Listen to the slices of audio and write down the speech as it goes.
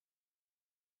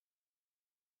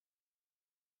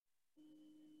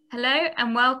Hello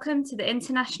and welcome to the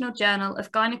International Journal of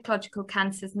Gynecological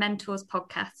Cancer's Mentors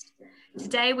podcast.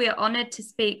 Today we are honoured to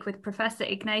speak with Professor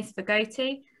Ignace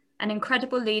Vergote, an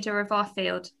incredible leader of our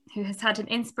field who has had an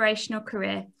inspirational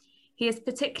career. He is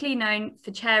particularly known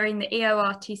for chairing the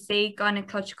EORTC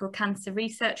Gynaecological Cancer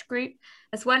Research Group,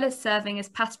 as well as serving as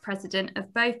past president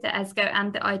of both the ESGO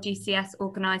and the IGCS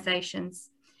organisations.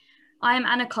 I am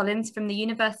Anna Collins from the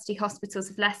University Hospitals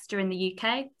of Leicester in the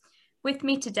UK. With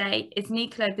me today is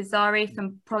Nicolo Bizzari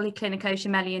from Policlinico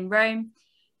Gemelli in Rome,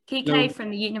 Kike from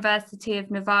the University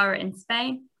of Navarra in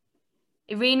Spain,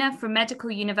 Irina from Medical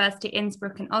University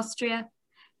Innsbruck in Austria,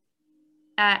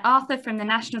 Arthur from the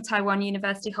National Taiwan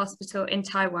University Hospital in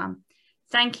Taiwan.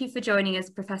 Thank you for joining us,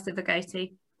 Professor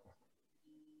Vergote.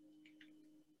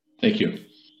 Thank you.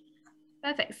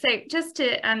 Perfect. So just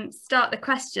to start the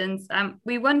questions,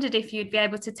 we wondered if you'd be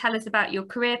able to tell us about your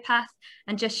career path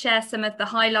and just share some of the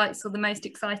highlights or the most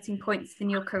exciting points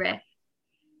in your career.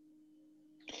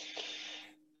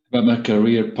 About my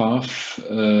career path,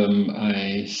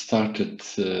 I started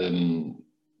the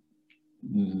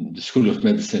School of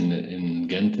Medicine in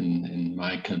Ghent, in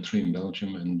my country, in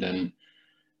Belgium, and then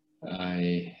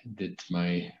I did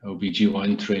my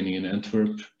OB/GYN training in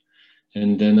Antwerp.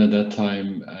 And then at that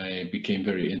time, I became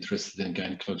very interested in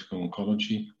gynecological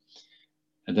oncology.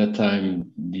 At that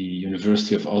time, the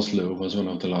University of Oslo was one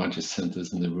of the largest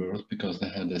centers in the world because they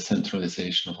had a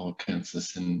centralization of all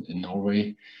cancers in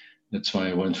Norway. That's why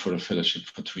I went for a fellowship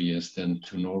for 3 years then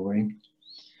to Norway.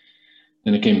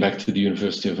 Then I came back to the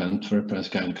University of Antwerp as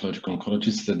gynecological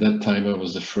oncologist. At that time, I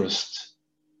was the first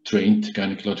trained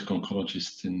gynecological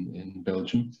oncologist in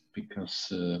Belgium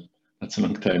because that's a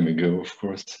long time ago, of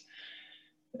course.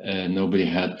 Nobody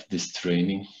had this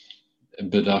training,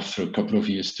 but after a couple of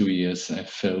years, 2 years, I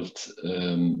felt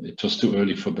it was too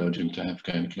early for Belgium to have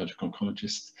gynecological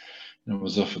oncologists. I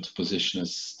was offered a position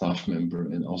as staff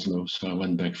member in Oslo, so I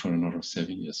went back for another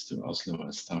 7 years to Oslo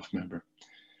as staff member.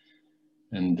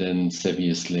 And then 7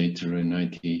 years later, in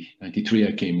 1993,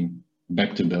 I came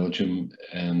back to Belgium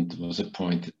and was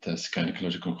appointed as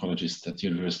gynecological oncologist at the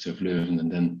University of Leuven, and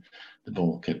then the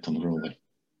ball kept on rolling.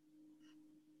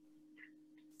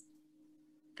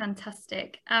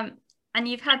 Fantastic. And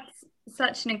you've had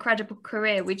such an incredible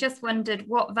career. We just wondered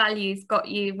what values got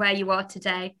you where you are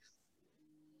today.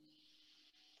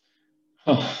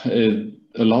 Oh,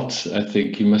 a lot. I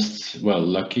think you must,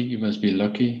 lucky. You must be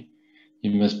lucky.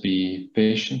 You must be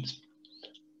patient.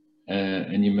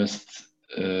 And you must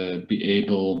be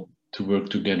able to work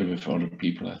together with other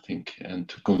people, I think, and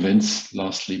to convince,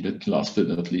 last but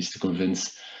not least, to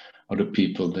convince other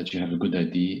people that you have a good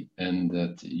idea and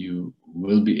that you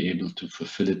will be able to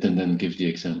fulfill it, and then give the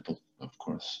example, of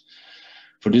course.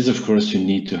 For this, of course, you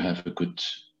need to have a good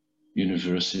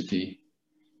university.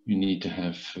 You need to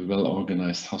have a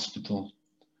well-organized hospital.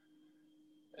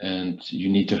 And you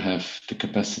need to have the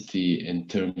capacity in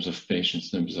terms of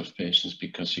patients, numbers of patients,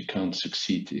 because you can't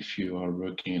succeed if you are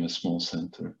working in a small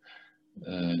center.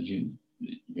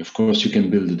 Of course, you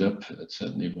can build it up. That's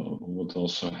certainly what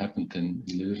also happened in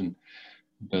Leuven.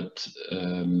 But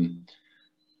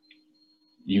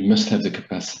you must have the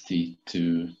capacity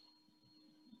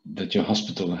that your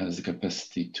hospital has the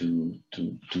capacity to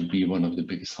be one of the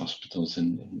biggest hospitals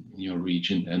in your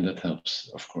region, and that helps,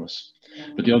 of course.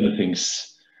 But the other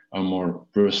things are more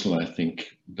personal, I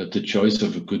think. But the choice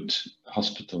of a good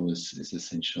hospital is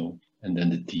essential, and then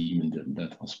the team in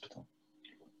that hospital.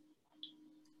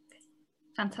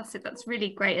 Fantastic. That's really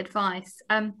great advice.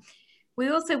 We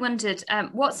also wondered,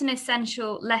 what's an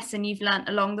essential lesson you've learned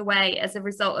along the way as a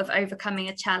result of overcoming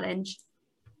a challenge?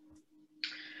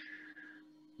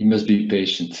 You must be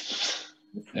patient,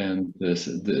 and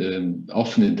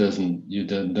often you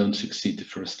don't succeed the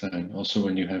first time. Also,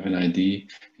 when you have an idea,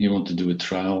 you want to do a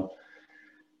trial,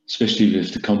 especially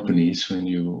with the companies, when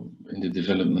you in the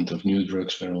development of new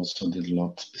drugs, where I also did a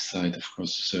lot beside, of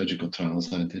course, the surgical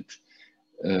trials I did.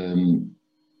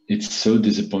 It's so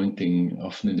disappointing.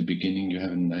 Often in the beginning, you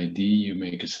have an idea, you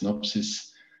make a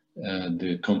synopsis,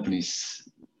 the companies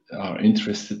are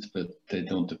interested, but they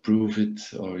don't approve it,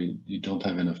 or you don't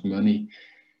have enough money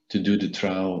to do the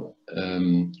trial.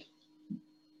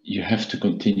 You have to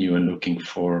continue and looking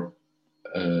for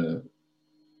the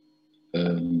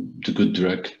good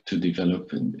drug to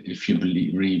develop, and if you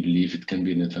really believe it can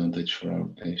be an advantage for our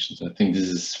patients. I think this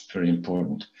is very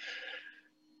important.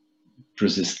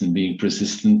 Being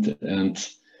persistent. And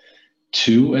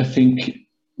two, I think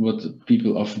what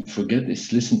people often forget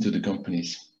is listen to the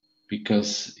companies,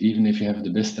 because even if you have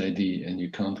the best idea and you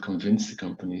can't convince the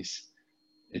companies,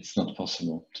 it's not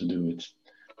possible to do it.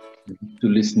 You have to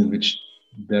listen which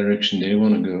direction they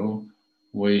want to go,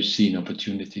 where you see an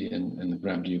opportunity and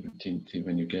grab the opportunity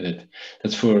when you get it.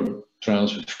 That's for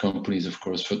trials with companies, of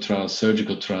course. For trials,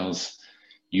 surgical trials,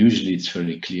 usually it's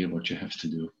very clear what you have to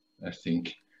do. I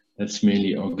think that's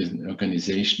mainly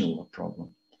organizational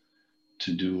problem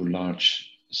to do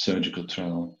large surgical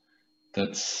trial.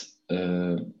 That's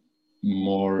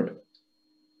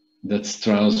that's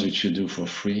trials which you do for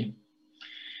free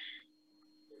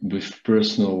with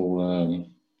personal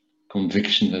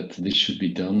conviction that this should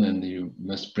be done, and you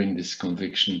must bring this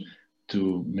conviction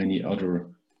to many other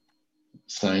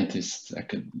scientists,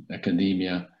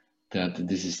 academia, that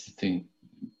this is the thing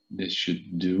they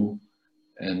should do,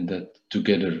 and that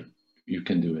together you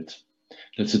can do it.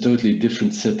 That's a totally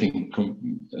different setting.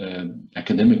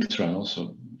 Academic trials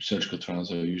or surgical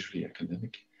trials are usually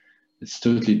academic. It's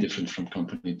totally different from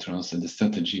company trials, and the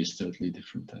strategy is totally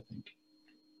different, I think.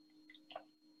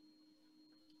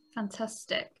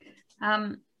 Fantastic.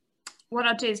 What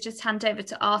I'll do is just hand over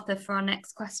to Arthur for our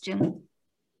next question.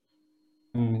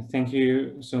 Thank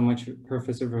you so much,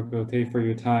 Professor Vergote, for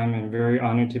your time. I'm very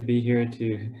honored to be here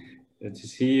to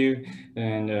see you.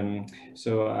 And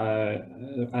so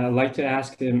I'd like to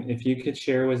ask him if you could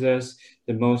share with us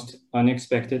the most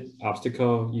unexpected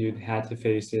obstacle you'd had to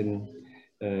face in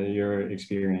your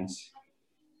experience.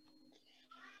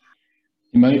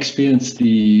 In my experience,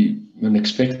 the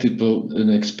unexpected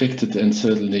and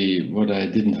certainly what I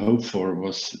didn't hope for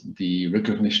was the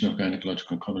recognition of gynecologic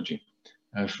oncology.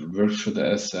 I've worked for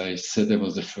as I said, I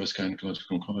was the first gynecologic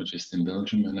oncologist in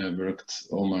Belgium, and I worked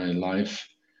all my life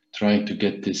trying to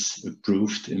get this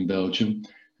approved in Belgium.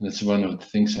 And that's one of the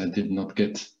things I did not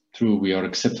get through. We are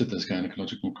accepted as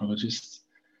gynecologic oncologists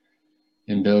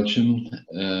in Belgium,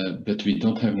 but we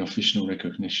don't have an official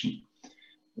recognition,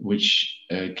 which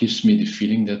gives me the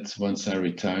feeling that once I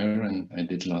retire, and I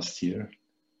did last year,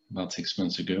 about 6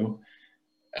 months ago,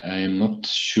 I am not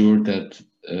sure that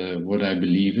what I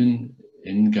believe in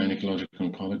gynecologic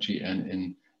oncology and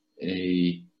in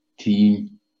a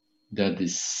team that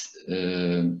is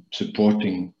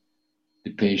supporting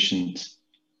the patient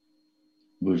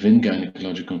within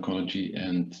gynecologic oncology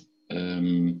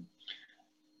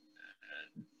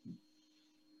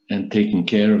and taking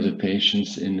care of the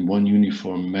patients in one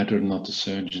uniform manner, not the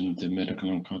surgeon, the medical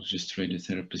oncologist,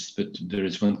 radiotherapist, but there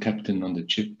is one captain on the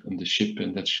ship,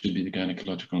 and that should be the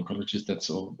gynecologic oncologist. That's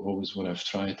always what I've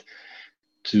tried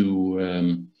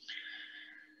to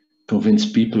convince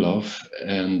people of,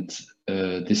 and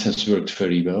this has worked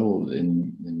very well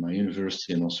in my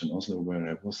university and also in Oslo, where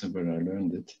I was and where I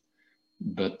learned it.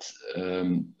 But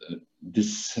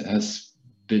this has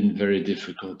been very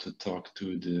difficult to talk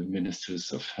to the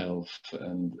ministers of health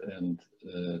and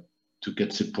to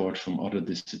get support from other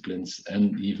disciplines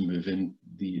and even within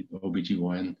the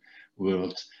OBGYN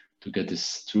world to get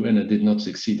this through, and I did not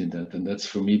succeed in that. And that's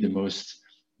for me the most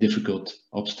difficult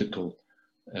obstacle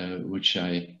which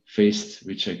I faced,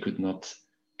 which I could not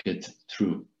get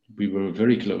through. We were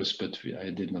very close, but I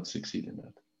did not succeed in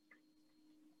that.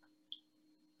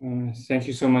 Thank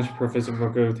you so much, Professor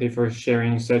Vergote, for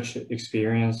sharing such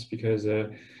experience, because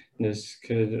this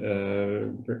could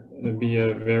be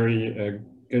a very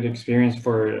good experience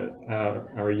for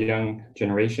our young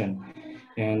generation.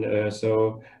 And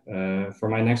so for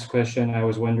my next question, I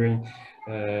was wondering,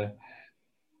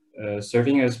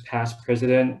 serving as past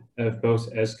president of both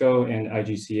ESGO and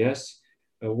IGCS,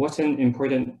 what's an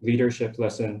important leadership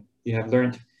lesson you have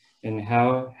learned, and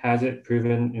how has it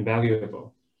proven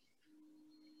invaluable?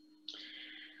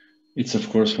 It's of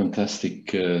course fantastic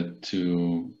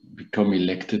to become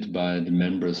elected by the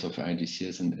members of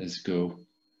IGCS and ESGO,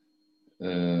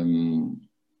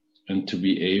 and to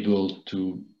be able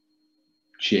to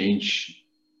change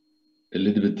a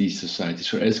little bit these societies.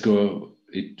 For ESGO,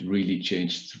 it really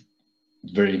changed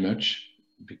very much,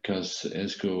 because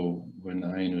ESGO, when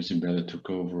I and Isabella took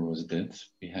over, was dead.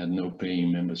 We had no paying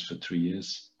members for 3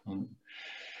 years.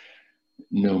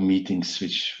 No meetings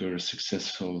which were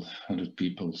successful, 100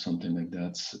 people, something like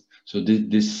that. So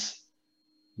this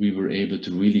we were able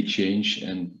to really change,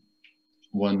 and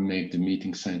one, make the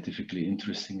meeting scientifically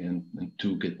interesting, and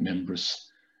two, get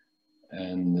members,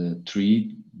 and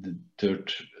three, the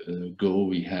third goal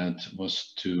we had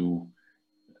was to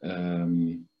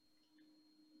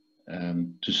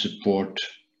support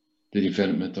the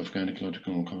development of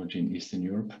gynecological oncology in Eastern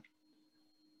Europe,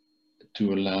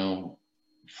 to allow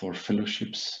for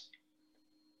fellowships,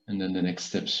 and then the next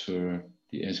steps were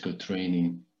the ESGO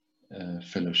training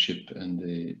fellowship and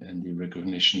the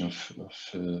recognition of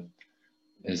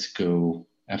ESGO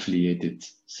affiliated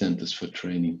centers for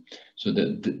training. So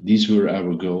these were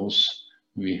our goals.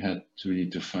 We had really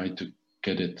to fight to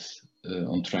get it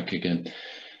on track again.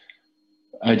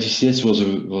 IGCS was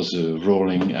a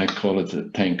rolling, I call it a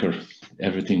tanker.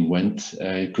 Everything went.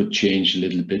 It could change a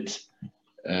little bit.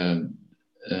 And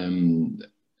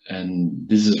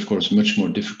this is, of course, much more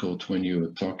difficult when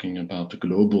you're talking about the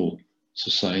global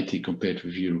society compared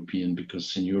with European,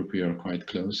 because in Europe we are quite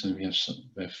close and we have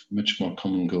much more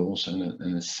common goals and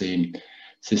the same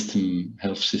system,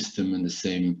 health system, and the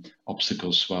same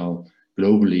obstacles, while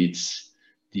globally it's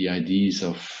the ideas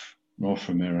of North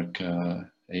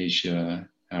America, Asia,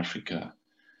 Africa,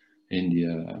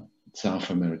 India, South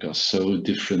America are so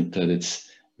different that it's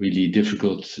really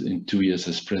difficult in 2 years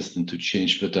as president to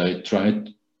change. But I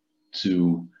tried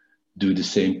to do the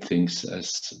same things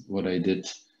as what I did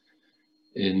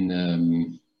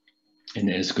in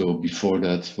ESGO before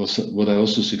that. Was what I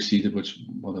also succeeded, which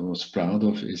what I was proud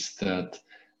of, is that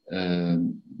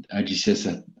IGCS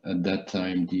at that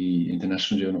time, the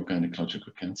International Journal of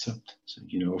Gynecological Cancer, so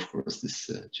you know, of course, this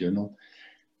journal,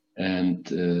 and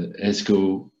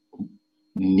ESGO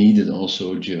needed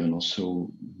also a journal, so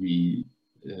we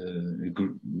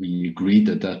agreed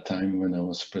at that time when I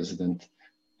was president,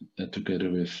 together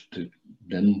with the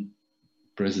then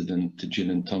president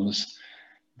Gillian Thomas,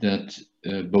 that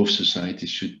both societies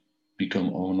should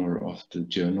become owner of the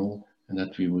journal, and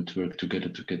that we would work together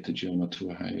to get the journal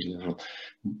to a higher level.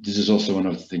 This is also one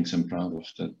of the things I'm proud of,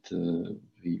 that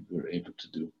we were able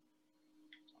to do.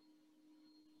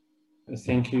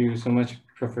 Thank you so much,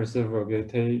 Professor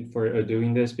Vergote, for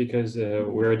doing this, because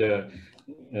we're the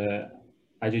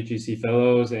IJGC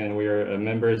fellows and we are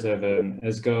members of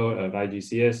ESGO, of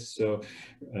IGCS. So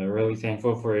really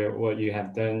thankful for what you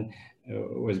have done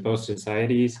with both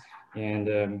societies. And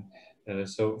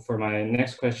so for my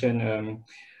next question,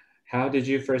 how did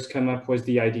you first come up with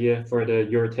the idea for the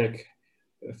EORTC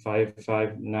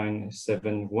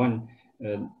 55971?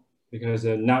 Because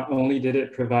not only did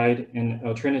it provide an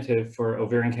alternative for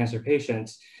ovarian cancer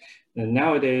patients, and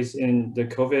nowadays in the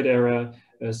COVID era,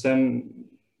 some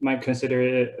might consider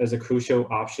it as a crucial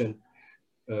option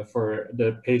for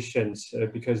the patients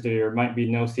because there might be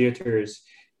no theaters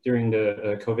during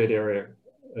the COVID era.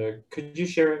 Could you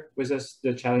share with us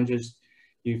the challenges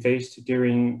you faced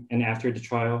during and after the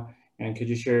trial? And could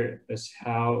you share us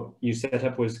how you set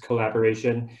up with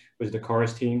collaboration with the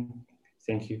CORUS team?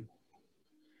 Thank you.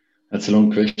 That's a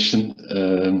long question.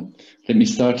 Let me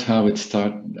start how it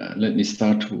started. Let me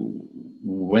start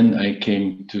when I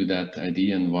came to that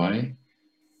idea and why.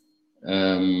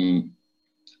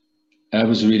 I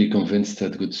was really convinced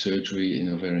that good surgery in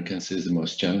ovarian cancer is the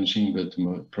most challenging, but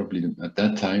probably at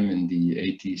that time in the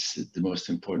 80s, the most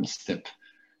important step.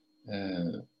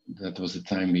 That was the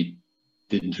time we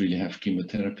didn't really have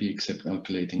chemotherapy except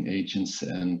alkylating agents,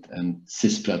 and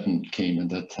cisplatin came at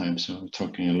that time. So I'm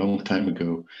talking a long time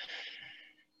ago.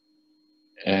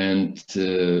 And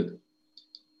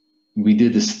we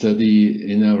did a study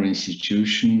in our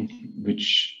institution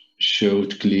which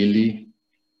showed clearly,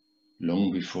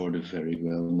 long before the very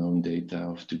well-known data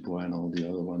of Dubois and all the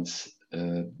other ones,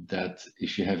 that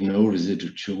if you have no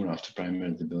residual tumor after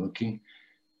primary debulking,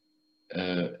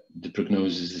 the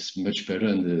prognosis is much better,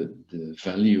 and the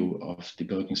value of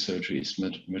debulking surgery is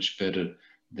much better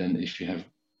than if you have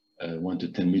 1 to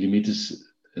 10 millimeters.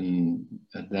 And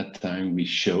at that time, we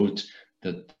showed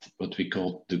that what we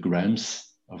call the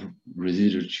grams of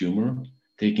residual tumor,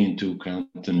 taking into account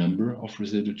the number of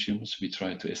residual tumors, we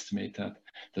tried to estimate that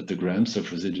the grams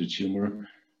of residual tumor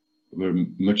were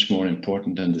much more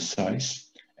important than the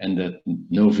size, and that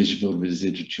no visible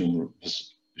residual tumor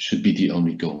should be the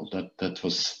only goal. That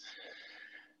was,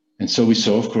 and so we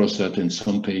saw, of course, that in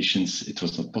some patients it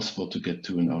was not possible to get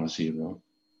to an R0.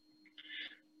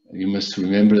 You must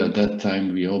remember at that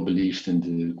time we all believed in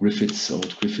the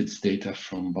old Griffiths data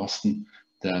from Boston,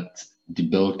 that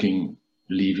debulking,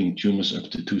 leaving tumors up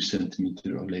to 2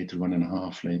 centimeters or later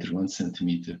 1.5, later 1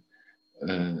 centimeter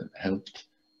helped,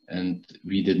 and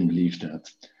we didn't believe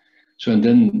that. So, and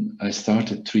then I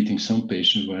started treating some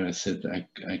patients where I said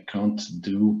I can't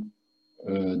do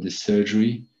this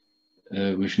surgery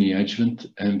with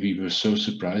neoadjuvant, and we were so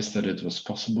surprised that it was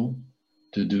possible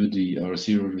to do the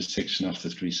R0 resection after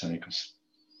 3 cycles.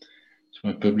 So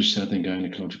I published that in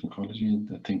Gynecologic Oncology,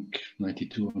 I think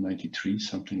 92 or 93,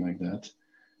 something like that.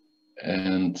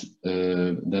 And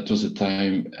that was the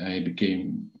time I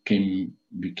became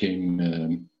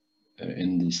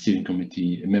in the steering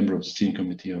committee, a member of the steering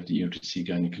committee of the EORTC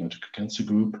Gynecological Cancer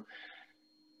Group.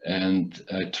 And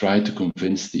I tried to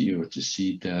convince the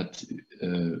EORTC that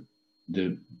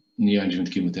the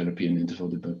neoadjuvant chemotherapy and interval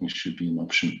debulking should be an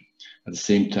option. At the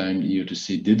same time, the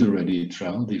EORTC did already a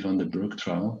trial, the Van der Burg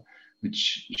trial,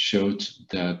 which showed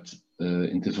that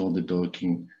interval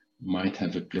debulking might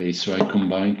have a place. So I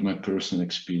combined my personal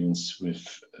experience with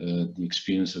the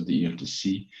experience of the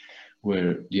EORTC,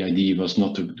 where the idea was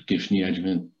not to give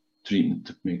neoadjuvant treatment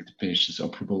to make the patients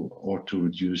operable or to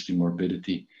reduce the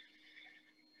morbidity.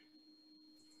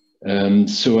 And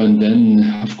then,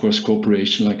 of course,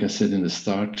 cooperation, like I said in the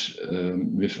start,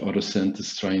 with other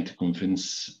centers trying to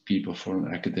convince people for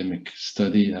an academic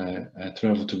study. I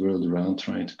traveled the world around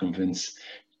trying to convince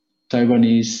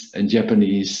Taiwanese and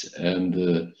Japanese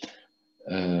and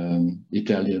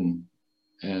Italian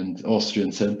and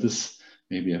Austrian centers.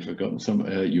 Maybe I've forgotten some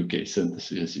UK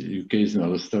centers. Yes, UK is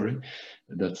another story.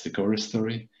 That's the core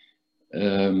story.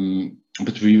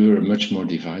 But we were much more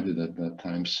divided at that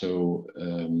time. So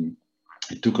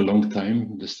it took a long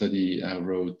time. The study I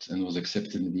wrote and was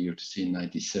accepted in the EORTC in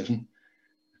 '97.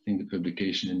 I think the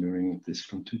publication in New England is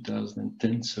from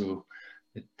 2010. So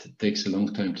it takes a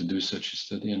long time to do such a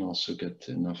study and also get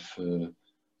enough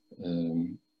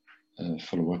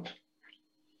follow-up.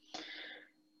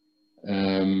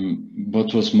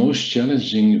 What was most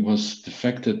challenging was the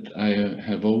fact that I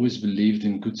have always believed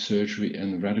in good surgery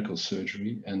and radical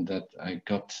surgery, and that I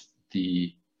got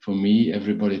for me,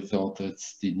 everybody thought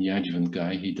that's the neoadjuvant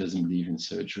guy, he doesn't believe in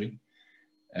surgery,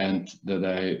 and that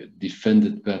I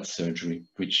defended bad surgery,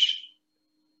 which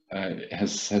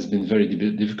has been very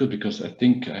difficult, because I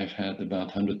think I've had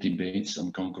about 100 debates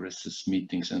on congresses,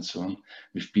 meetings, and so on,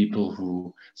 with people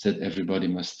who said everybody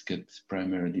must get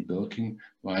primary debulking.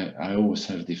 Why I always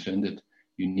have defended,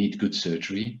 you need good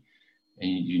surgery, and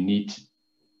you need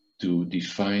to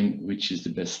define which is the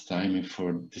best timing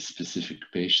for this specific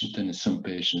patient. And in some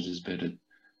patients, it's better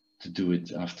to do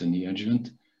it after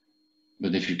neoadjuvant.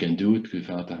 But if you can do it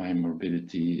without a high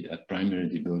morbidity at primary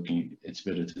debulking, it's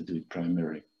better to do it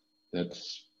primary.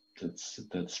 That's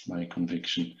my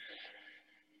conviction.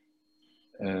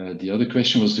 The other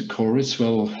question was the chorus.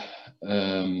 Well,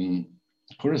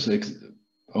 chorus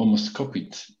almost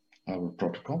copied our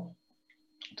protocol.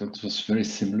 That was very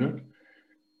similar,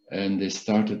 and they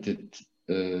started it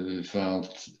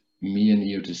without me and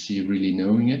EORTC really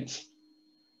knowing it.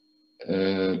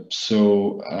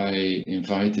 So I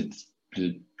invited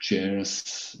the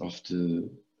chairs of the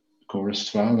chorus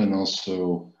trial, and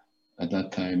also at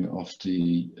that time of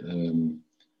the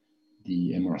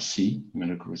MRC,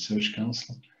 Medical Research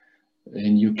Council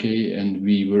in UK, and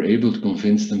we were able to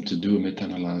convince them to do a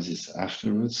meta-analysis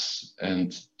afterwards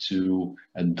and to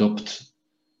adopt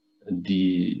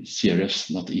the CRFs,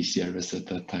 not ECRS at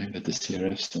that time, but the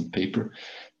CRFs on paper,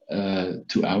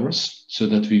 to ours, so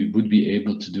that we would be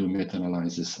able to do a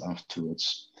meta-analysis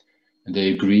afterwards. And they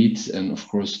agreed, and of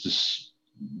course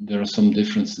there are some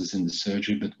differences in the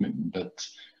surgery, but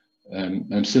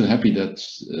I'm still happy that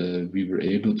we were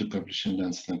able to publish in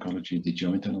Lancet Oncology the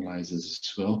joint analysis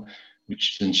as well,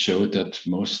 which then showed that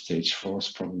most stage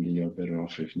 4s probably are better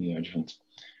off with neoadjuvant.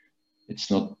 It's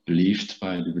not believed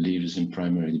by the believers in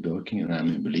primary debulking, and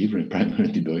I'm a believer in primary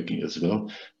debulking as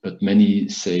well, but many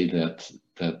say that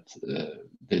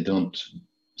they don't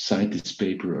cite this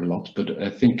paper a lot, but I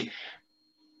think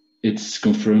it's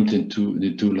confirmed in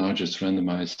the two largest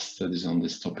randomized studies on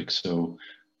this topic. So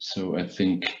I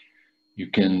think you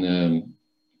can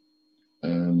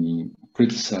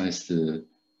criticize the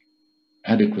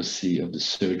adequacy of the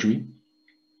surgery.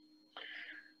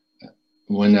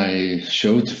 When I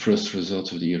showed the first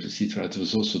results of the EORTC trial, it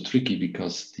was also tricky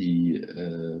because the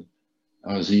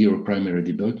R0 primary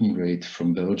debulking rate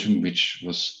from Belgium, which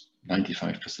was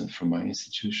 95% from my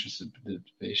institutions, the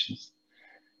patients,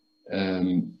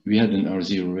 we had an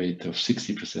R0 rate of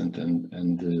 60%,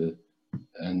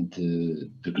 and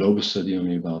the global study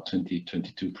only about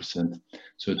 22%.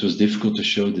 So it was difficult to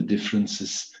show the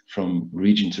differences from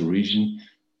region to region.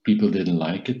 People didn't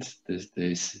like it.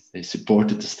 They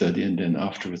supported the study, and then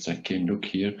afterwards I came, look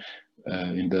here,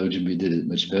 in Belgium we did it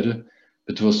much better.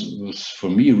 But it was for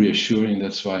me reassuring.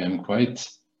 That's why I'm quite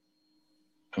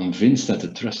convinced that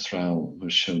the TRUST trial will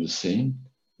show the same,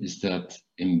 is that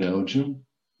in Belgium,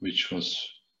 which was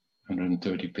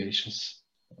 130 patients,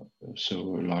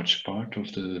 so a large part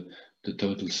of the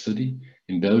total study.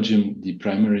 In Belgium, the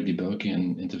primary debulking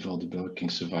and interval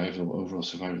debulking survival, overall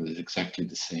survival is exactly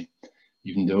the same,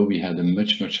 even though we had a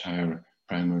much, much higher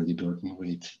primary debulking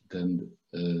rate than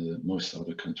most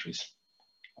other countries.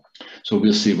 So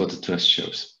we'll see what the TRUST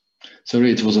shows.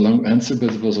 Sorry, it was a long answer,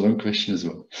 but it was a long question as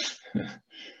well.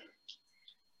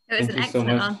 It was an excellent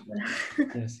answer.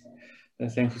 Yes.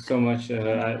 Thank you so much.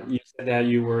 You said that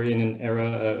you were in an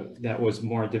era that was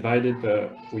more divided,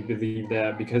 but we believe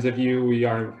that because of you, we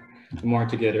are more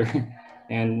together.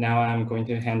 And now I'm going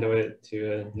to handle it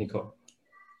to Nicole.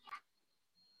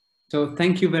 So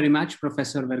thank you very much,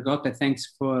 Professor Vergote.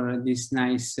 Thanks for this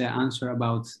nice answer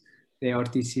about the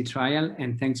EORTC trial,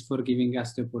 and thanks for giving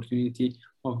us the opportunity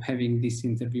of having this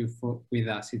interview with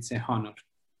us. It's an honor.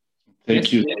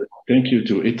 Thank you. Thank you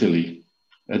to Italy.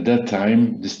 At that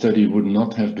time, the study would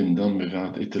not have been done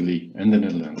without Italy and the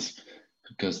Netherlands,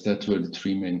 because that were the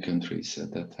three main countries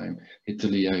at that time.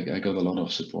 Italy, I got a lot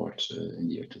of support in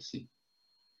the EORTC.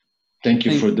 Thank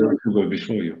you for those who were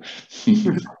before you.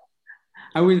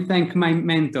 I will thank my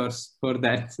mentors for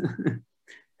that.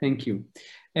 Thank you.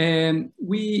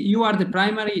 You are the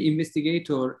primary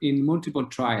investigator in multiple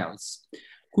trials.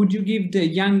 Could you give the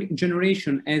young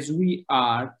generation, as we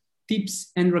are,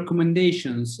 tips and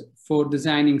recommendations for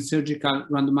designing surgical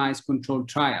randomized controlled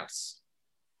trials?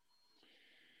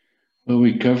 Well,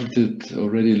 we covered it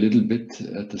already a little bit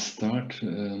at the start,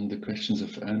 the questions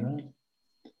of Anna.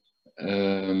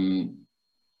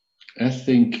 I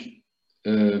think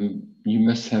you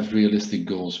must have realistic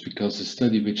goals, because a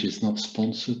study which is not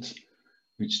sponsored,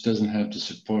 which doesn't have the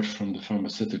support from the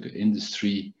pharmaceutical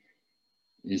industry,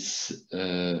 is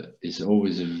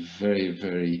always a very,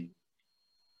 very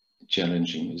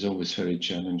challenging. It's always very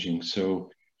challenging. So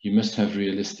you must have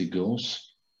realistic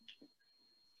goals.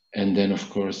 And then, of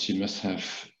course, you must have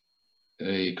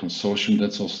a consortium.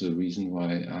 That's also the reason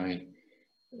why I,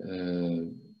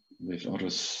 with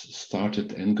others,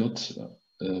 started ENGOT,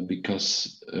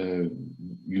 because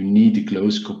you need a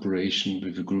close cooperation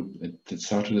with a group that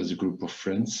started as a group of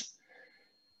friends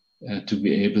to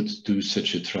be able to do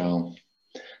such a trial.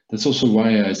 That's also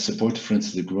why I support, for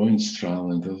instance, the Groins trial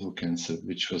in vulval cancer,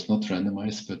 which was not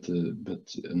randomized, but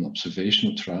an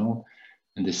observational trial.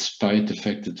 And despite the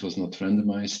fact it was not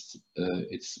randomized,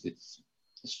 it's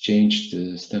changed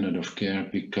the standard of care,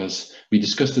 because we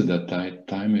discussed at that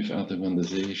time with Arthur van der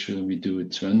Zee, should we do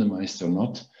it randomized or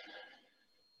not?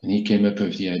 And he came up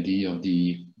with the idea of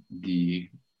the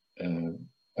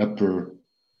upper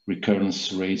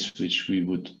recurrence rates which we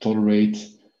would tolerate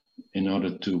in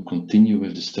order to continue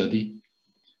with the study.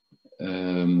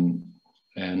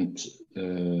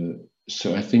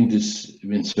 So I think this, in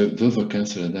vulvar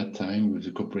cancer at that time, with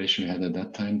the cooperation we had at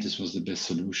that time, this was the best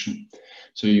solution.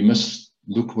 So you must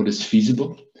look what is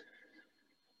feasible.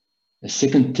 A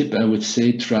second tip, I would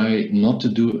say, try not to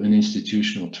do an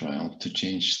institutional trial to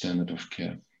change standard of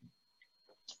care.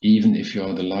 Even if you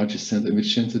are the largest center. In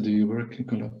which center do you work,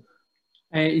 Nicola?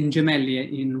 In Gemelli,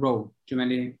 in Rome,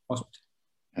 Gemelli Hospital.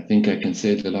 I think I can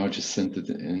say the largest center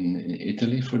in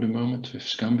Italy for the moment, with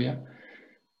Scambia.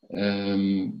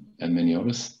 And many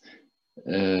others.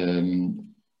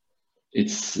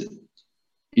 It's,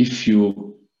 if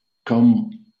you come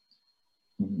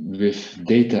with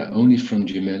data only from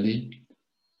Gemelli,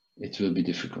 it will be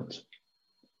difficult.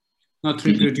 Not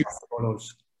reproducible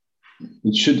also.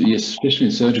 It should, yes, especially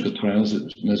in surgical trials,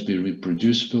 it must be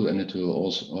reproducible, and it will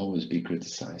also always be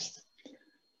criticized.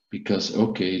 Because,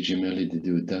 okay, Gemelli, they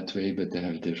do it that way, but they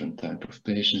have a different type of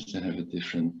patients, they have a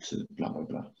different blah, blah,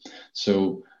 blah.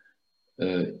 So,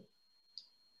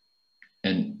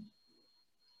 and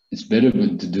it's better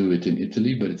to do it in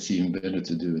Italy, but it's even better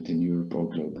to do it in Europe or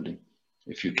globally,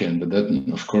 if you can. But then,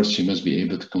 of course, you must be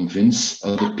able to convince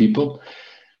other people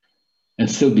and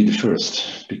still be the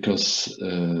first, because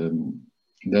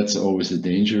that's always the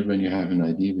danger when you have an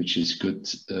idea which is good.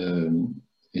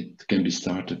 It can be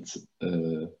started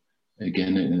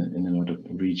again in another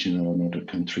region or another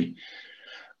country.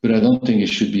 But I don't think you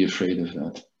should be afraid of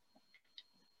that.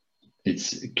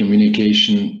 It's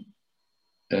communication,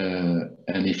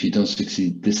 and if you don't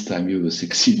succeed this time, you will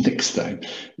succeed next time.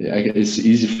 It's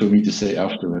easy for me to say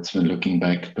afterwards when looking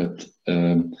back, but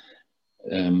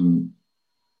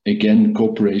again,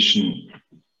 cooperation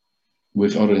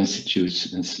with other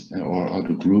institutes or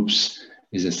other groups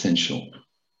is essential.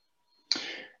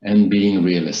 And being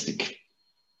realistic,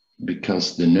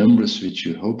 because the numbers which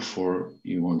you hope for,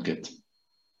 you won't get.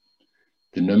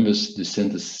 The numbers the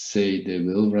centers say they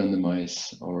will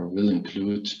randomize or will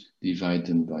include, divide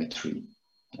them by 3,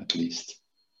 at least.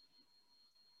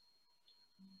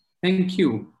 Thank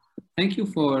you. Thank you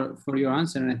for your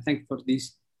answer, and I thank for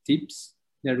these tips.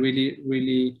 They're really,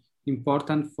 really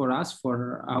important for us,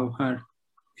 for our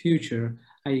future.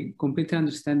 I completely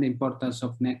understand the importance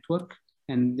of network,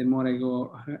 and the more I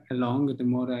go along, the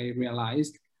more I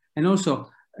realized. And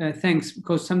also, thanks,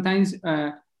 because sometimes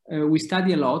we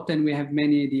study a lot and we have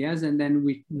many ideas, and then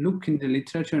we look in the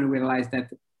literature and realize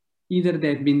that either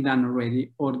they've been done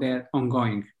already or they're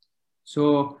ongoing.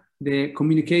 So the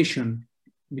communication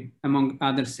among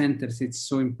other centers, it's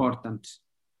so important.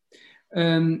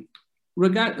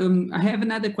 I have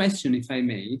another question, if I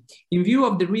may. In view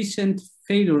of the recent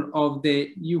failure of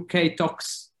the UK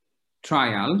tox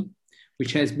trial,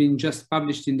 which has been just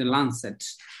published in the Lancet.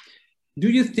 Do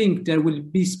you think there will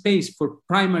be space for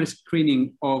primary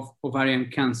screening of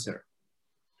ovarian cancer?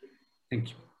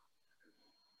 Thank you.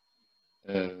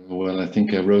 Well, I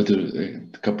think I wrote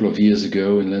a couple of years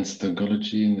ago in Lancet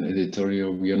Oncology in the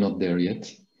editorial, we are not there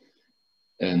yet.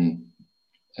 And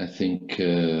I think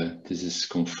this is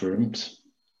confirmed.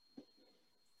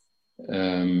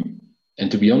 And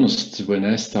to be honest, when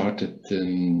I started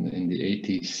in the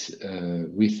 80s,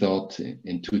 we thought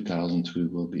in 2000 we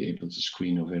will be able to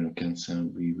screen ovarian cancer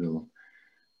and we will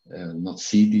not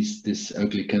see this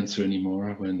ugly cancer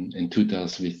anymore, when in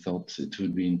 2000 we thought it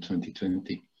would be in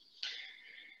 2020.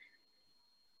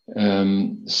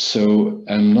 So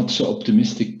I'm not so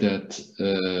optimistic that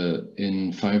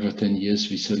in 5 or 10 years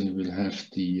we suddenly will have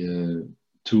the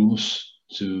tools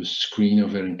to screen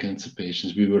ovarian cancer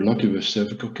patients. We were lucky with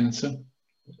cervical cancer.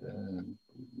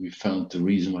 We found the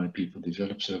reason why people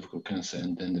develop cervical cancer,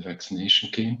 and then the vaccination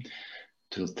came.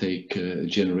 It will take a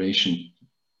generation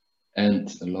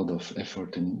and a lot of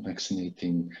effort in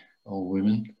vaccinating all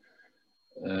women.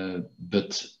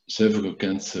 But cervical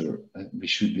cancer, we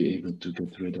should be able to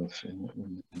get rid of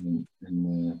in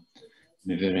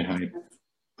a very high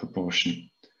proportion.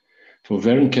 For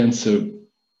ovarian cancer,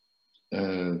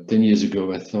 10 years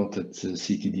ago, I thought that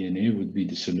ctDNA would be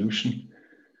the solution.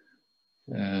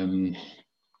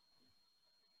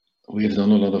 We have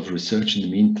done a lot of research in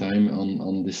the meantime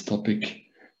on this topic,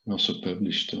 and also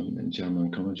published in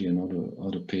Gynaecology and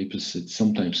other papers. It's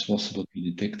sometimes possible to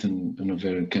detect an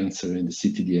ovarian cancer in the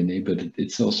ctDNA, but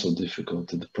it's also difficult.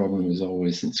 The problem is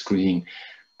always in screening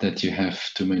that you have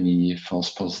too many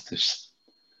false positives.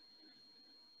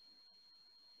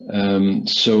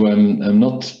 So I'm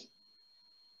not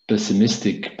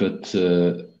pessimistic, but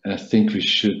I think we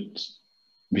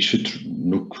should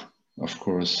look, of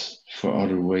course, for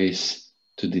other ways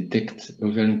to detect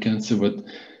ovarian cancer. What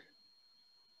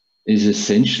is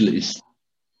essential is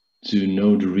to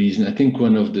know the reason. I think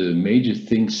one of the major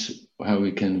things how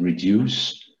we can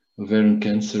reduce ovarian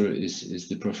cancer is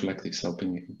the prophylactic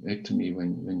salpingectomy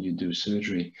when you do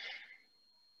surgery.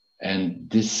 And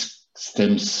this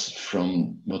stems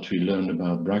from what we learned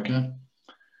about BRCA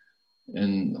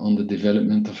and on the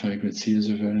development of high-grade serous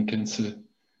ovarian cancer.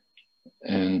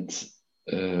 And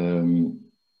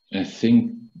I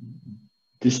think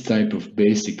this type of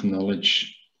basic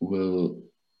knowledge will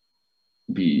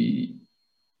be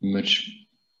much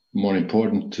more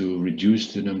important to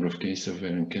reduce the number of cases of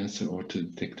ovarian cancer or to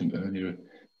detect them earlier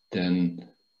than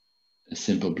a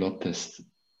simple blood test.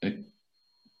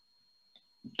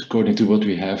 According to what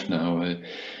we have now,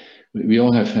 we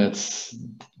all have had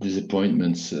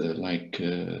disappointments like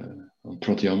on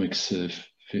proteomics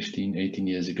 15, 18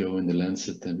 years ago in the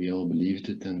Lancet, and we all believed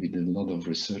it, and we did a lot of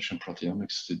research on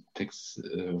proteomics to detect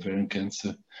ovarian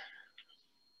cancer.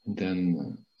 And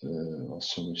then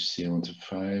also with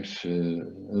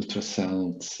CA125,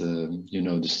 ultrasound, you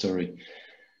know the story.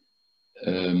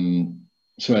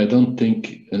 So I don't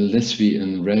think, unless we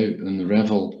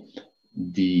unravel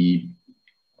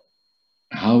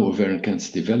how ovarian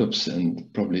cancer develops,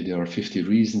 and probably there are 50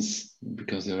 reasons,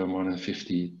 because there are more than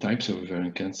 50 types of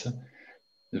ovarian cancer,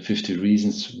 the 50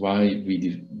 reasons why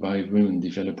women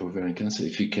develop ovarian cancer.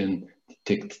 If we can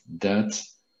detect that,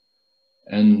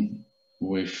 and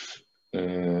with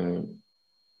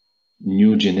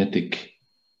new genetic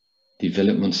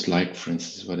developments, like, for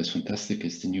instance, what is fantastic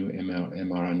is the new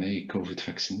mRNA COVID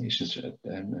vaccinations.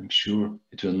 I'm sure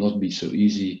it will not be so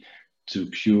easy to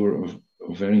cure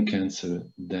ovarian cancer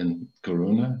than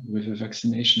corona with a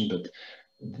vaccination, but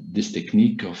this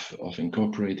technique of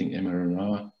incorporating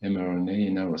mRNA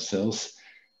in our cells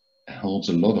holds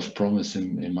a lot of promise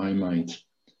in my mind.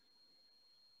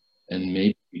 And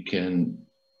maybe we can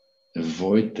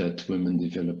avoid that women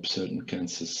develop certain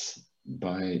cancers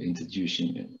by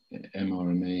introducing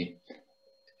mRNA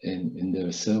in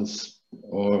their cells.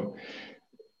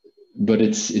 But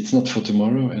it's not for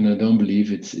tomorrow, and I don't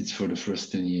believe it's for the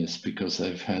first 10 years, because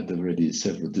I've had already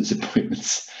several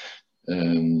disappointments.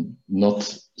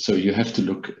 So you have to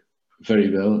look very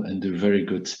well and do very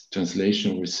good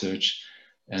translational research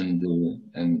and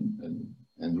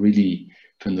really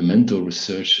fundamental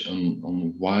research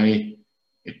on why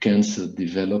a cancer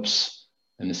develops,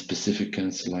 and a specific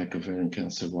cancer like ovarian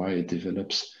cancer, why it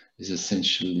develops, is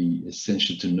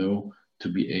essential to know to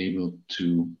be able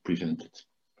to prevent it.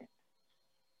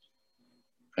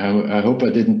 I hope I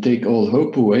didn't take all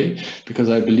hope away, because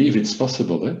I believe it's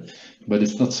possible, but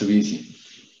it's not so easy.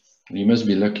 You must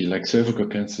be lucky. Like cervical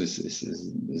cancer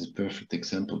is a perfect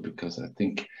example, because I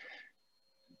think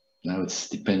now it's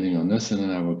depending on us and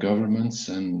on our governments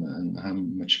and how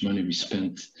much money we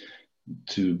spend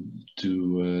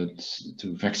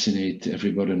vaccinate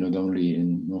everybody, not only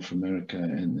in North America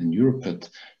and Europe,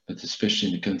 but especially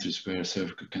in the countries where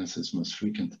cervical cancer is most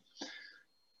frequent.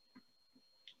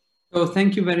 So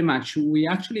thank you very much. We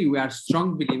are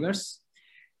strong believers,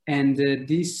 and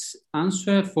this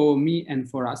answer for me and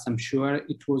for us, I'm sure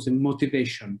it was a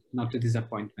motivation, not a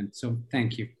disappointment. So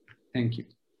thank you. Thank you.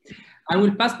 I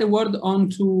will pass the word on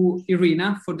to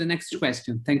Irina for the next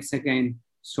question. Thanks again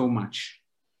so much.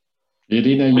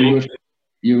 Irina,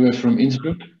 you were from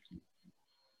Innsbruck?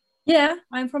 Yeah,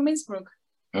 I'm from Innsbruck.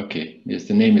 Okay, yes,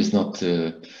 the name is not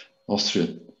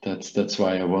Austria. That's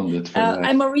why I wondered.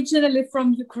 I'm originally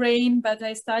from Ukraine, but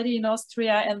I study in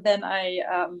Austria, and then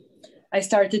I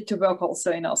started to work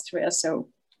also in Austria. So,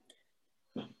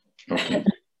 okay.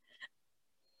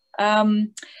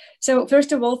 So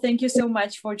first of all, thank you so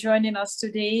much for joining us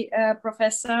today,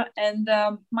 Professor. And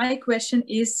my question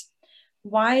is,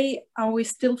 why are we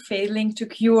still failing to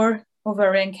cure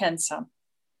ovarian cancer?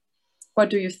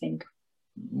 What do you think?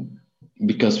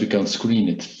 Because we can't screen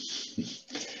it.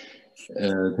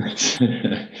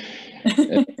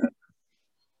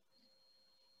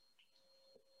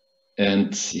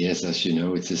 And yes, as you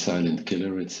know, it's a silent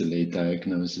killer. It's a late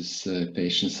diagnosis.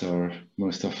 Patients are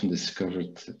most often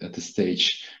discovered at the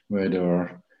stage where there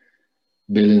are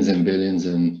billions and billions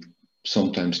and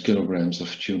sometimes kilograms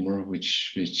of tumor,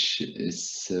 which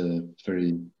is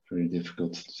very, very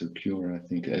difficult to cure. I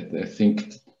think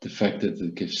the fact that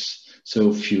it gives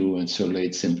so few and so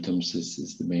late symptoms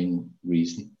is the main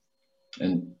reason,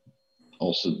 and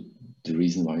also the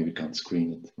reason why we can't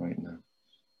screen it right now.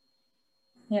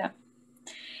 Yeah.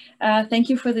 Thank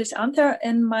you for this answer.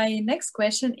 And my next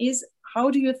question is,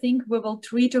 how do you think we will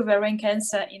treat ovarian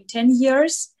cancer in 10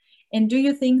 years? And do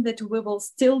you think that we will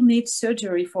still need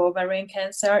surgery for ovarian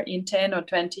cancer in 10 or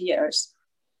 20 years?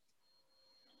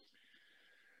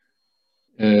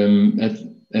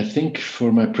 I think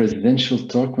for my presidential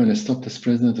talk, when I stopped as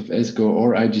president of ESGO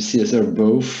or IGCS or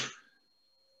both,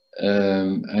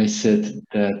 I said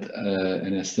that,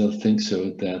 and I still think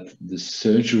so, that the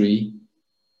surgery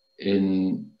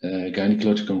in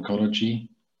gynecologic oncology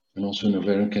and also in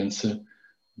ovarian cancer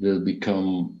will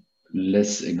become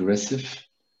less aggressive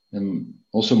and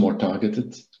also more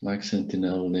targeted, like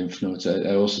sentinel lymph nodes.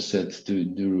 I also said, do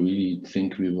you really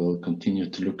think we will continue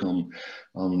to look on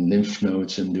lymph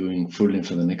nodes and doing full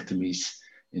lymphadenectomies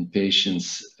in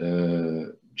patients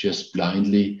just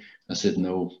blindly? I said,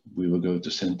 no, we will go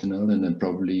to sentinel, and then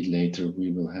probably later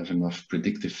we will have enough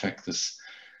predictive factors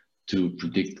to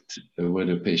predict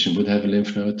whether a patient would have a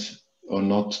lymph node or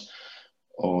not,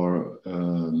 or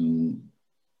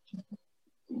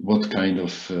what kind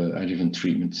of adjuvant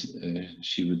treatment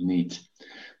she would need.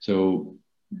 So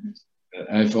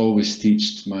I've always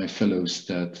taught my fellows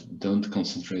that don't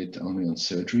concentrate only on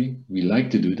surgery. We like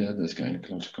to do that as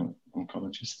gynecological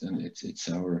oncologists, and it's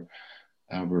our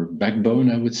backbone,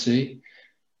 I would say.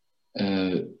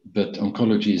 But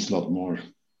oncology is a lot more.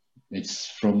 It's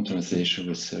from translational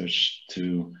research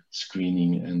to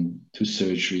screening and to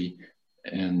surgery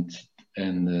and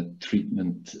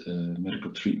treatment,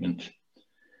 medical treatment.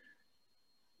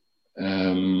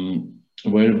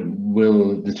 Where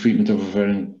will the treatment of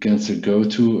ovarian cancer go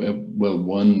to? Well,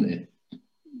 one,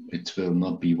 it will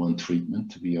not be one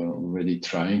treatment. We are already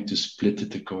trying to split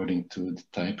it according to the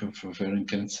type of ovarian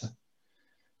cancer,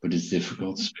 but it's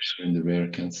difficult, especially in the rare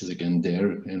cancers. Again,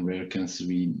 in rare cancer,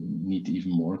 we need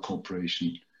even more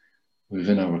cooperation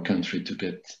within our country to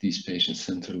get these patients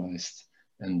centralized,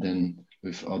 and then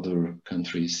with other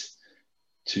countries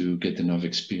to get enough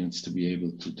experience to be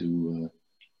able to do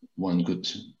one good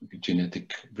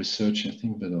genetic research, I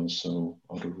think, but also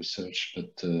other research,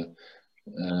 but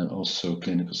also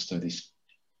clinical studies.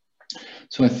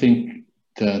 So I think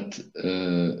that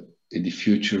in the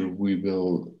future we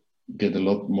will get a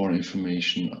lot more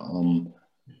information on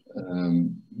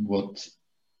what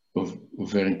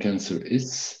ovarian cancer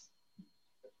is,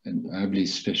 and I believe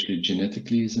especially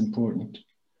genetically is important.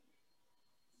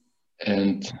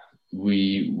 And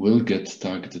we will get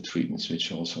targeted treatments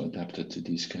which are also adapted to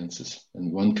these cancers.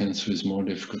 And one cancer is more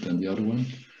difficult than the other one.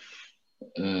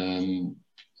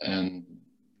 And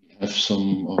we have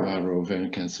some of our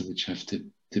ovarian cancer which have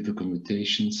typical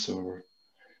mutations or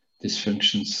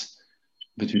dysfunctions,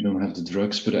 but we don't have the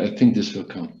drugs. But I think this will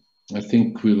come. I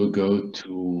think we will go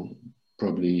to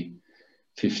probably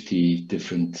 50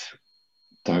 different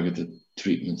targeted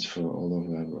treatments for all of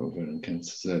our ovarian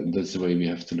cancers. That's the way we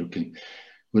have to look in.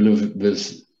 Will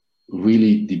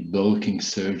really debulking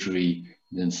surgery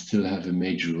then still have a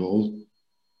major role?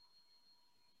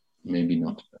 Maybe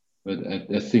not, but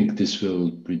I think this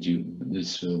will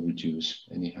reduce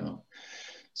anyhow.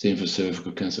 Same for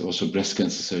cervical cancer, also breast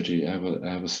cancer surgery.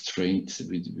 I was trained.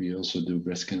 We also do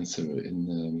breast cancer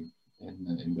in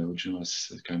Belgium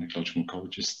as a gynecologic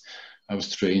oncologist. I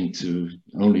was trained to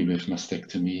only with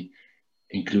mastectomy,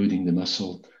 including the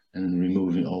muscle and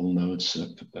removing all nodes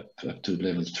up to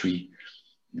level 3.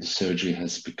 The surgery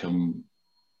has become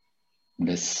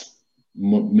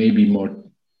maybe more,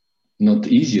 not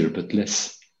easier, but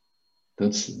less.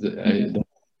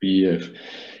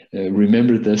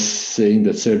 Remember this saying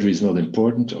that surgery is not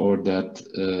important, or that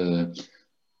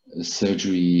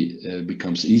surgery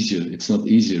becomes easier. It's not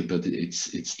easier, but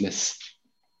it's less.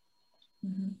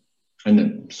 Mm-hmm. And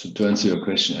then, so to answer your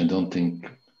question,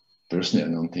 personally,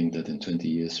 I don't think that in 20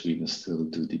 years we will still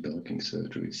do debulking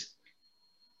surgeries.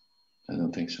 I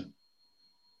don't think so.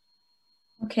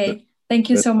 Okay, thank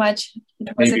you so much.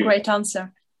 It was a great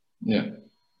answer. Yeah.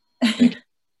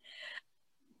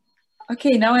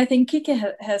 Okay, now I think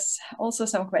Kike has also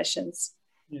some questions.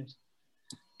 Yes.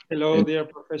 Hello, dear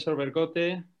Professor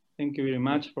Vergote. Thank you very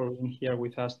much for being here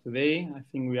with us today. I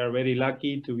think we are very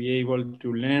lucky to be able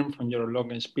to learn from your long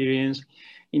experience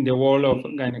in the world of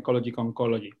gynecologic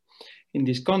oncology. In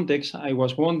this context, I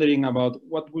was wondering about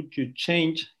what would you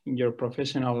change in your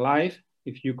professional life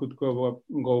if you could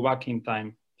go back in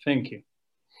time? Thank you.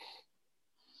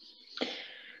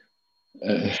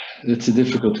 That's a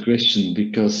difficult question,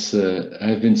 because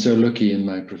I've been so lucky in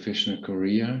my professional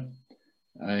career.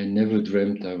 I never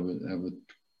dreamt I would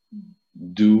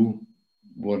do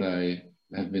what I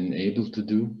have been able to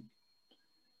do,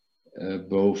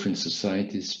 both in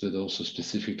societies, but also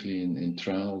specifically in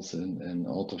trials and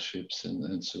authorships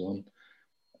and so on.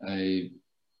 I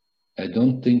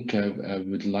don't think I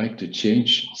would like to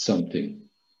change something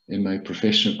in my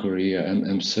professional career.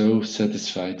 I'm so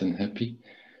satisfied and happy.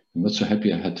 I'm not so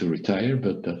happy I had to retire,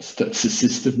 but that's the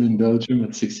system in Belgium.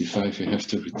 At 65, you have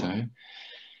to retire.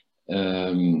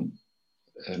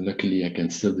 Luckily, I can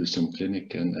still do some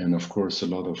clinic and of course, a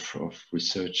lot of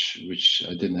research, which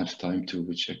I didn't have time to,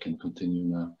 which I can continue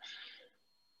now.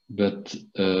 But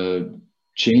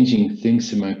changing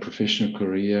things in my professional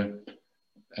career,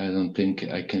 I don't think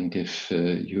I can give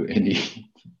you any.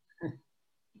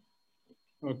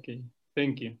 Okay,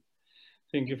 thank you.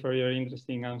 Thank you for your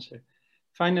interesting answer.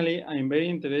 Finally, I'm very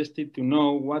interested to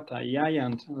know what a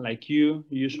giant like you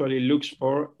usually looks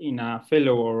for in a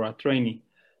fellow or a trainee.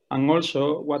 And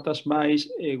also, what advice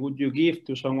would you give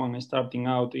to someone starting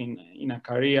out in a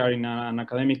career, in an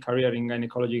academic career in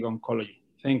gynecologic oncology?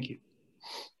 Thank you.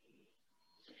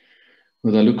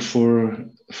 What I look for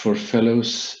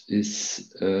fellows is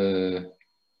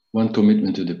one,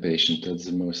 commitment to the patient. That's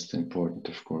the most important,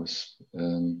 of course.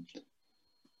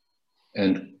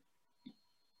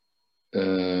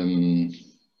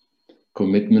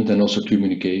 Commitment, and also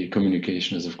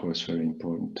communication is, of course, very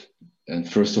important. And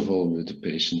first of all, with the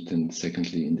patient, and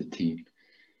secondly, in the team.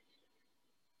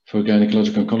 For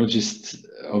gynecologic oncologists,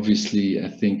 obviously, I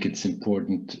think it's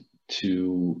important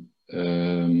to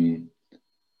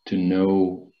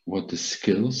know what the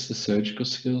skills, the surgical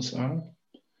skills are.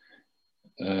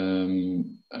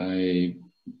 I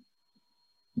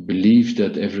believe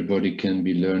that everybody can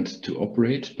be learned to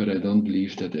operate, but I don't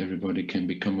believe that everybody can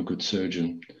become a good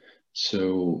surgeon.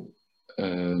 So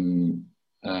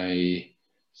I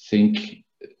think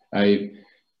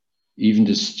even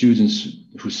the students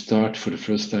who start for the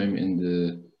first time in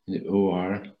the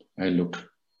OR, I look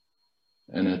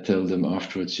and I tell them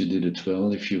afterwards, you did it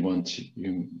well. If you want,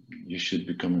 you should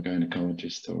become a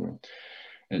gynecologist.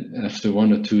 And after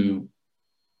 1 or 2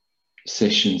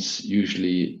 sessions,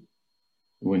 usually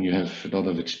when you have a lot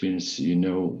of experience, you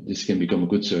know this can become a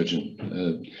good surgeon.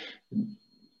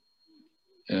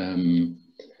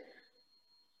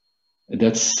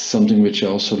 That's something which I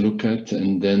also look at.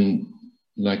 And then,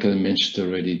 like I mentioned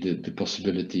already, the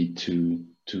possibility to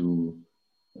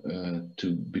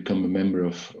become a member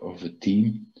of a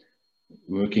team,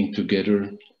 working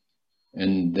together.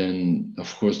 And then,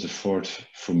 of course, the fourth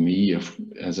for me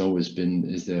has always been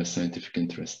is their scientific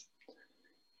interest. You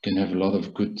can have a lot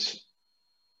of good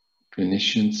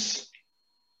clinicians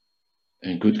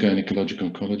and good gynecologic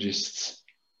oncologists,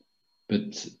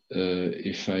 but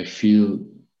if I feel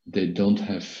they don't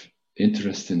have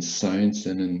interest in science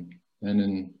and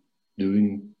in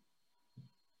doing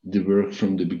the work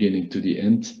from the beginning to the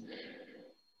end,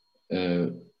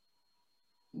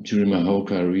 during my whole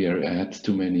career, I had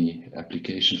too many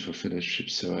applications for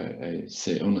fellowships. So I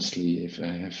say honestly, if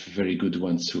I have very good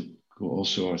ones who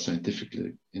also are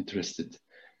scientifically interested,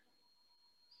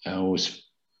 I always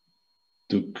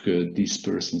took these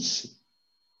persons,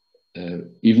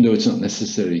 even though it's not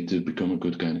necessary to become a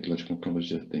good gynecological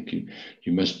oncologist. I think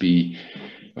you must be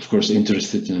of course,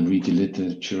 interested in reading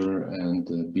literature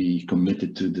and be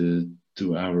committed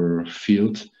to our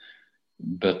field.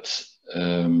 But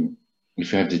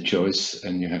if you have the choice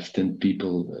and you have 10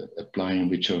 people applying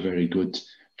which are very good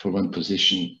for one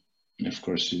position, of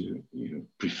course you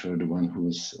prefer the one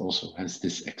who also has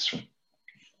this extra.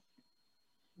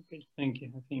 Okay, thank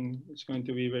you. I think it's going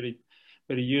to be very,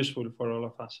 very useful for all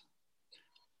of us.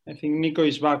 I think Nico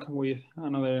is back with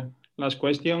another last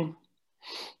question.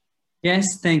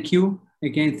 Yes, thank you.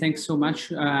 Again, thanks so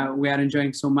much. We are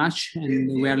enjoying so much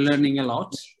and we are learning a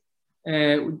lot.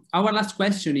 Our last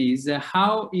question is,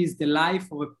 how is the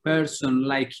life of a person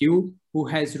like you who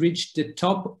has reached the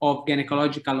top of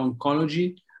gynecological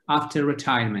oncology after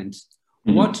retirement?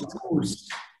 Mm-hmm. What tools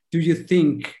do you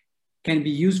think can be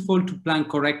useful to plan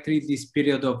correctly this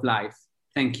period of life?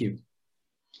 Thank you.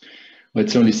 Well,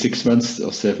 it's only 6 months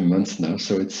or 7 months now,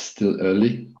 so it's still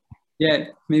early.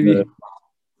 Yeah, maybe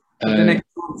the next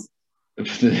month.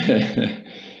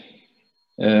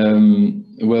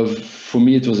 Well, for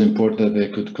me, it was important that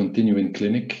I could continue in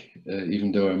clinic,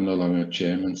 even though I'm no longer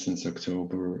chairman since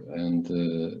October and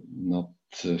not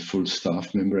a full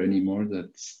staff member anymore.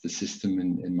 That's the system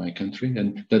in my country.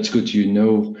 And that's good. You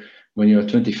know, when you're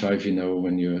 25, you know,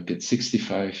 when you get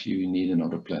 65, you need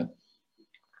another plan.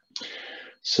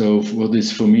 So what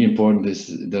is for me important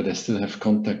is that I still have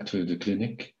contact with the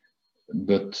clinic,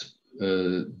 but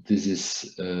this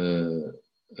is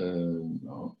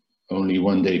only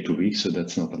 1 day per week, so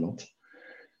that's not a lot.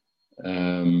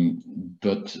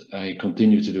 But I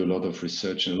continue to do a lot of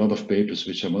research, and a lot of papers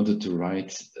which I wanted to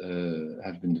write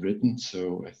have been written.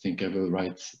 So I think I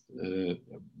will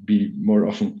be more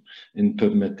often in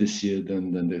PubMed this year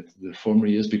than the former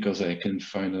years, because I can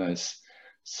finalize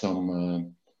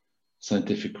some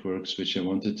scientific works which I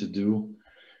wanted to do.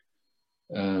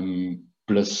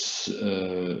 Plus,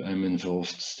 I'm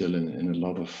involved still in a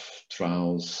lot of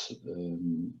trials,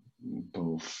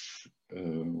 both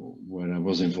where I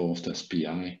was involved as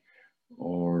PI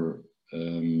or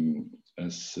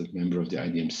as a member of the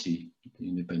IDMC, the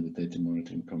Independent Data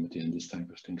Monitoring Committee, and this type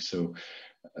of thing. So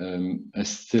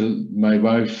my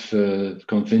wife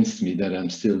convinced me that I'm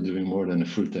still doing more than a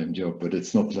full-time job, but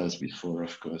it's not as before,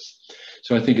 of course.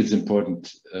 So I think it's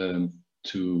important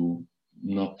to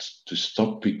not to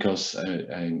stop, because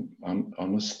I'm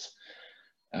honest,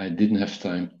 I didn't have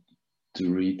time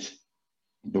to read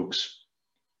books,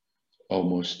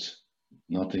 almost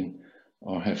nothing,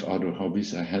 or have other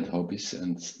hobbies. I had hobbies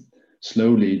and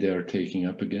slowly they're taking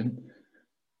up again.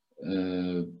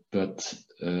 But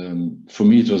for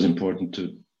me, it was important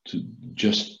to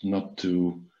just not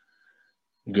to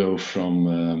go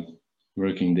from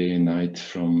working day and night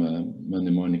from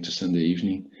Monday morning to Sunday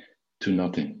evening to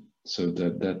nothing. So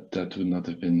that would not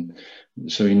have been.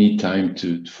 So you need time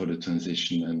for the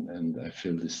transition, and I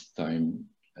feel this time,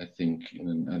 I think, in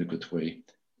an adequate way,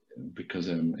 because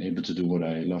I'm able to do what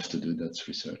I love to do. That's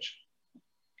research.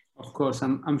 Of course,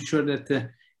 I'm sure that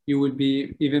you will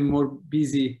be even more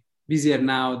busier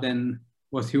now than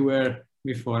what you were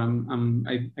before.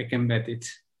 I can bet it.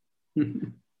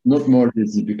 Not more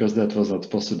busy, because that was not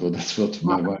possible. That's what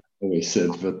my wife always said.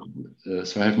 But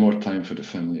so I have more time for the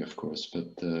family, of course.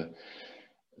 But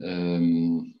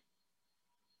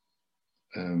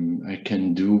I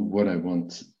can do what I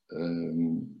want,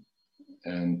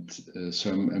 and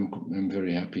so I'm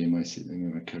very happy in my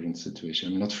current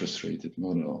situation. I'm not frustrated,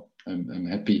 not at all. I'm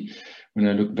happy when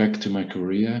I look back to my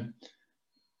career.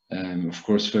 I'm of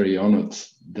course very honored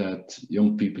that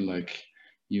young people like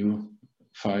you,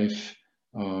 5,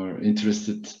 are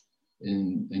interested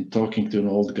in talking to an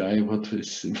old guy what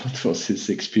was his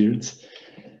experience,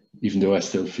 even though I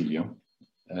still feel young.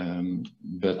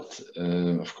 But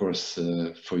of course,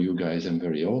 for you guys, I'm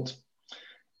very old.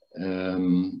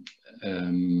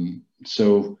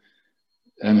 So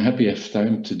I'm happy I have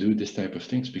time to do this type of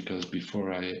things, because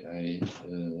before I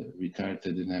retired, I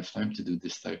didn't have time to do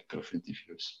this type of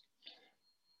interviews.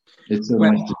 It's so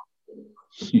nice to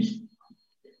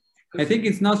I think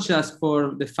it's not just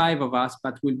for the 5 of us,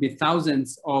 but will be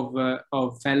thousands of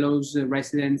fellows,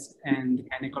 residents, and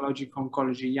gynecologic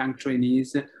oncology young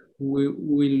trainees who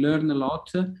will learn a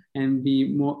lot and be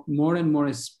more and more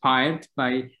inspired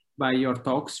by your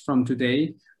talks from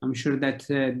today. I'm sure that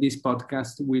this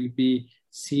podcast will be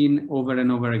seen over and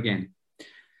over again.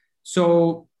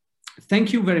 So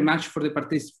thank you very much for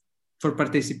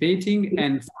participating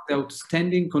and for the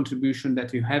outstanding contribution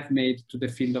that you have made to the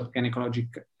field of gynecologic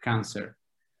cancer.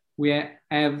 We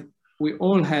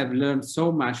all have learned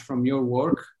so much from your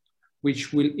work,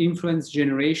 which will influence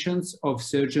generations of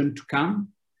surgeons to come.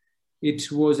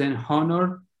 It was an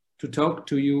honor to talk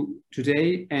to you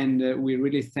today, and we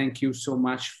really thank you so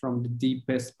much from the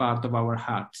deepest part of our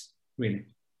hearts, really.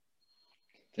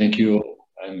 Thank you.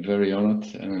 I'm very honored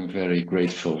and I'm very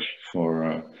grateful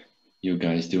for you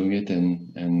guys doing it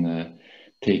and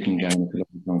taking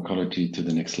gynecological oncology to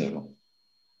the next level.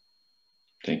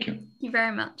 Thank you. Thank you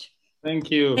very much. Thank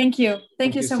you. Thank you.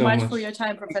 Thank you so much for your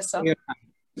time, Professor.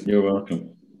 You're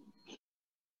welcome.